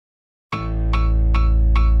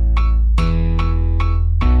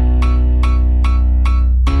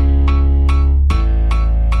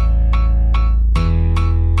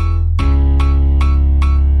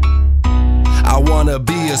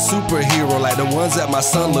the ones that my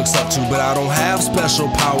son looks up to. But I don't have special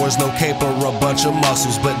powers, no cape or a bunch of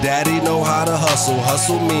muscles. But daddy know how to hustle.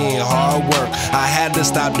 Hustle mean hard work. I had to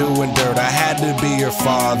stop doing dirt, I had to be your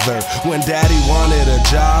father. When daddy wanted a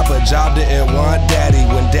job didn't want daddy.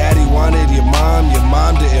 When daddy wanted your mom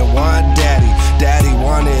didn't want daddy. Daddy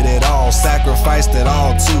wanted it all, sacrificed it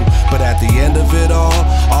all too. But at the end of it all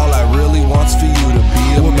I really want's for you to be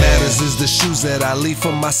a man. What matters is the shoes that I leave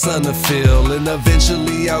for my son to fill. And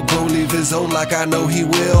eventually I'll grow, leave his own like I know he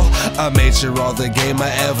will. I made sure all the game I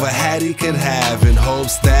ever had he could have, in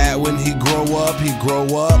hopes that when he grow up, he'd grow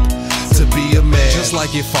up to be a man. Just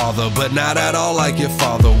like your father, but not at all like your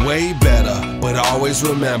father, way better. But always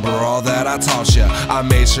remember all that I taught you. I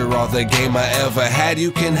made sure all the game I ever had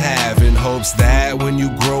you can have, in hopes that when you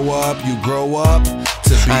grow up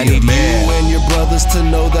to be I need a man. You and your brothers to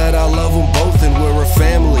know that I love them both and we're a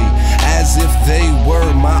family, as if they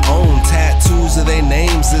were my own. Tattoos of their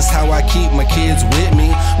names is how I keep my kids with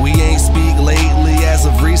me. We ain't speak lately, as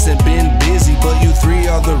of recent been busy, but you three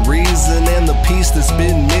are the reason and the piece that's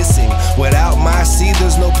been missing. Without my seed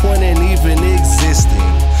there's no point in even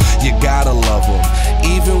existing. You gotta love them,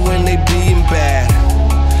 even when they being bad.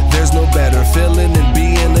 There's no better feeling than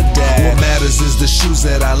being a dad. What matters is the shoes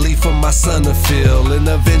that I leave for my son to fill. And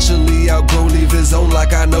eventually I'll grow, leave his own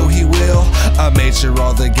like I know he will. I made sure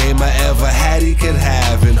all the game I ever had he could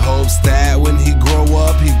have, in hopes that when he grow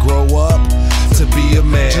up, he'd grow up to be a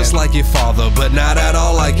man. Just like your father, but not at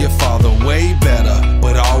all like your father, way better.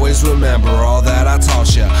 But always remember all that I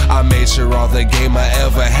taught you. I made sure all the game I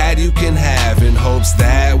ever had you can have, in hopes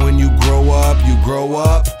that when you grow up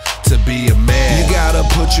to be a man. You gotta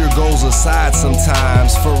put your goals aside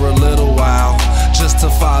sometimes for a little while, just to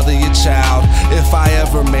father your child. If I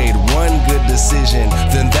ever made one good decision,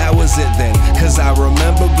 then that was it then. Cause I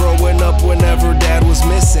remember growing up whenever dad was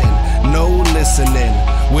missing. No listening,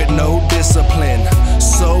 with no discipline,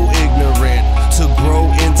 so ignorant. To grow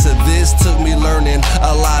into this took me learning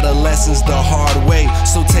a lot of lessons the hard way.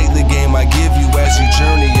 So take the game I give you as you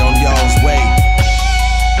journey on y'all's way.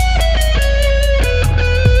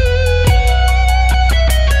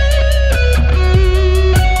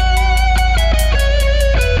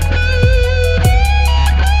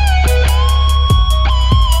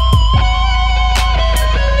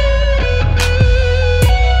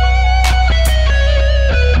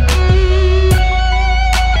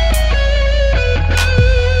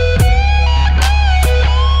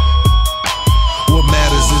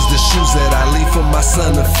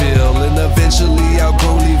 Son to fill, and eventually I'll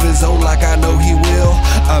grow, leave his own like I know he will.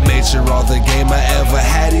 I made sure all the game I ever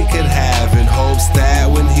had he could have, in hopes that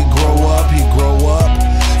when he grow up, he'd grow up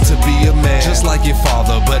to be a man. Just like your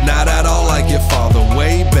father, but not at all like your father,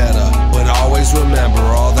 way better. But always remember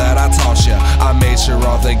all that I taught you. I made sure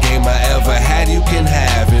all the game I ever had you can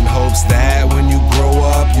have, in hopes that when you grow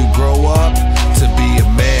up to be a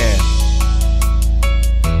man.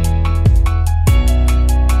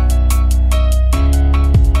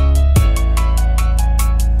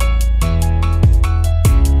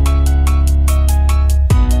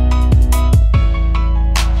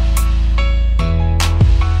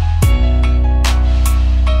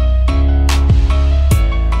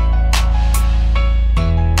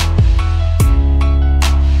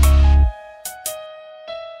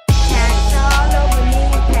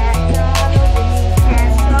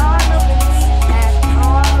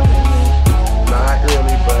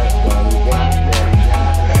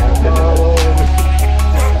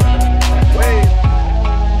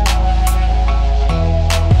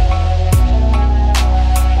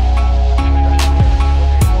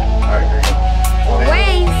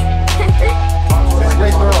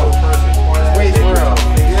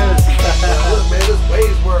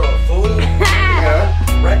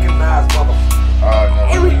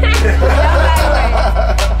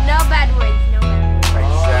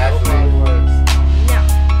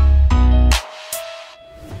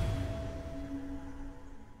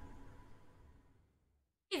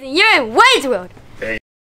 You're in WAYZ WORLD!